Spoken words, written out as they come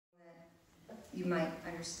you might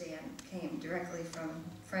understand came directly from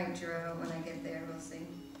Frank Giroux. When I get there, we'll sing.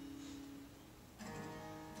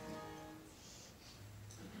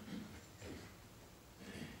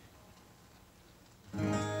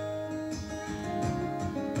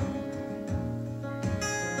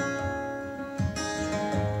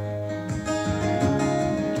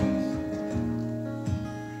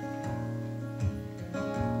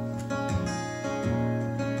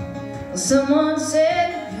 Well, someone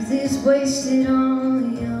said youth is wasted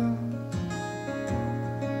on the young.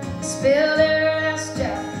 Spell their last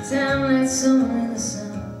job, time that summer in the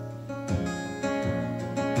sun.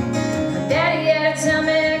 My daddy had a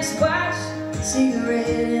Timex watch, a cigarette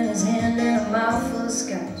in his hand and a mouthful of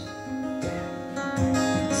scotch.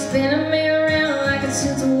 Spinning me around like a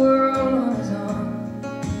tilt-a-whirl on his arm.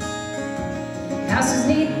 Houses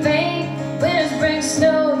need paint, winters bring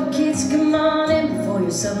snow. Your kids come on in before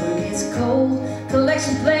your supper gets cold.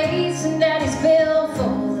 Collection plates and daddy's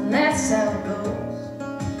billfold, and that's how it goes.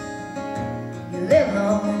 You live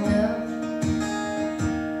long enough,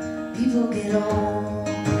 people get old.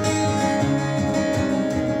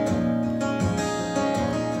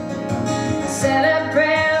 I sat up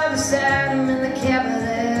proud beside him in the cab of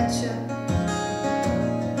that truck,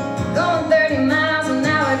 going 30 miles an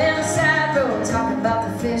hour down the side road, talking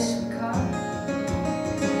about the fish we caught.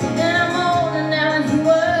 And I'm older now than he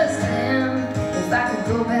was then. If I could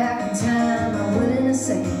go back in time, I wouldn't have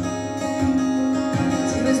said it.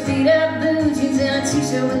 To his beat up blue jeans and a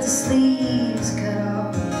t-shirt with the sleeves cut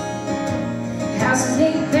off. Houses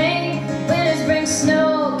need paint, winters bring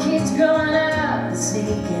snow. Kids growing up and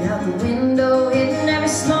sneaking out the window, hitting every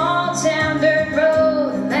small town dirt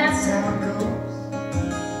road, and that's how it goes.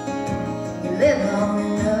 You live long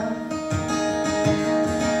enough,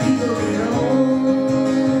 people get old.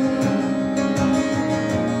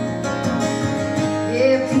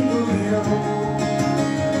 Yeah, people get old.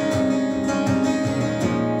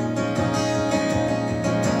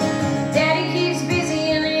 Daddy keeps busy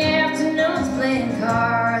in the afternoons playing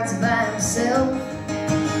cards by himself,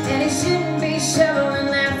 and he shouldn't be shoveling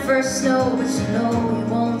that first snow, but you know he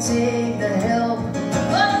won't take the help.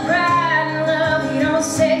 For the pride and love, he don't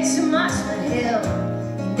say too much, but hell,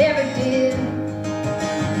 he never did.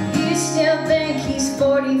 You still think he's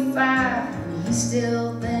 45, and he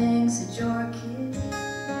still thinks that you're a kid.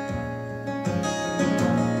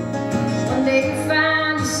 One day you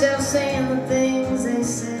find yourself saying the things they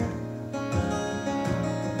said.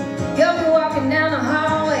 You'll be walking down the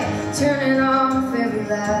hallway, turning off every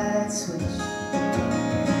light switch,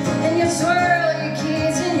 and you'll swirl your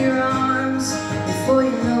kids in your arms. Before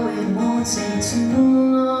you know it, won't take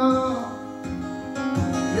too long.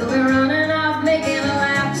 You'll be running off, making a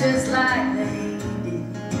laugh just like they did.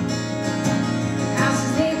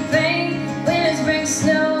 Houses need paint, winters bring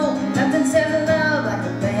snow. Nothing says love like a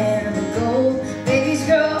band of gold. Babies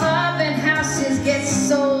grow up and houses get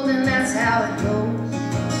sold, and that's how it goes.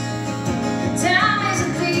 Time is a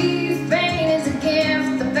thief, pain is a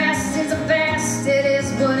gift. The past is a past, it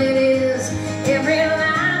is what it is. Every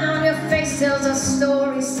line on your face tells a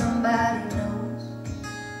story somebody knows.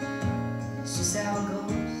 It's just how it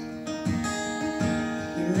goes.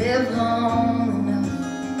 You live long enough,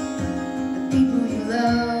 the people you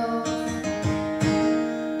love